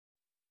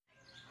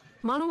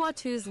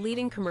Manawatu's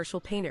leading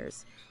commercial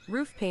painters,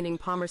 Roof Painting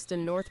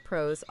Palmerston North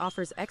Pros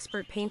offers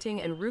expert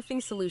painting and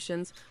roofing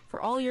solutions for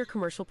all your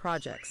commercial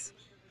projects.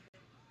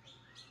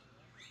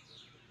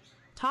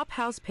 Top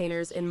house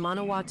painters in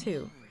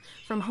Manawatu.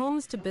 From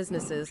homes to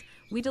businesses,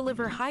 we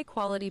deliver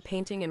high-quality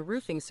painting and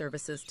roofing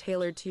services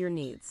tailored to your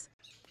needs.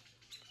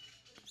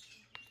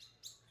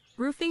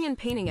 Roofing and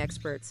painting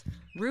experts,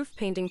 Roof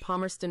Painting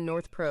Palmerston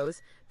North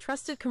Pros,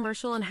 trusted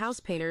commercial and house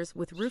painters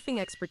with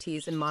roofing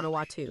expertise in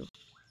Manawatu.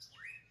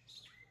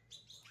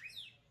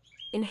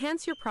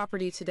 Enhance your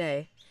property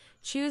today.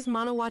 Choose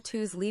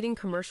Manawatu's leading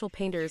commercial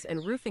painters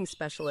and roofing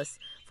specialists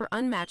for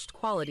unmatched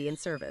quality and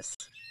service.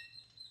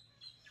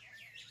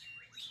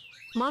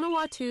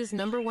 Manawatu's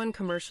 #1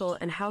 commercial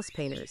and house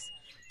painters.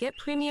 Get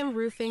premium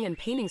roofing and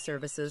painting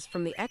services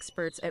from the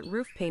experts at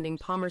Roof Painting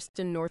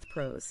Palmerston North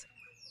Pros.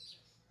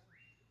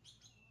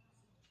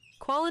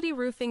 Quality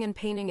roofing and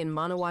painting in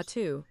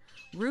Manawatu.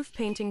 Roof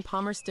Painting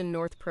Palmerston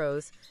North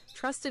Pros,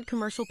 trusted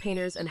commercial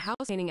painters and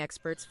house painting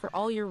experts for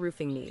all your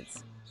roofing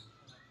needs.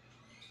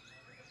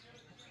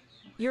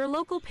 Your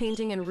local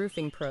painting and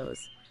roofing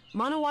pros.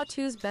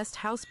 Manawatu's best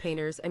house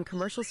painters and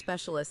commercial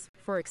specialists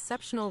for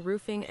exceptional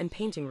roofing and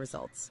painting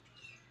results.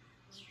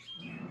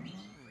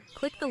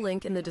 Click the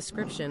link in the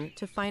description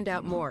to find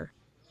out more.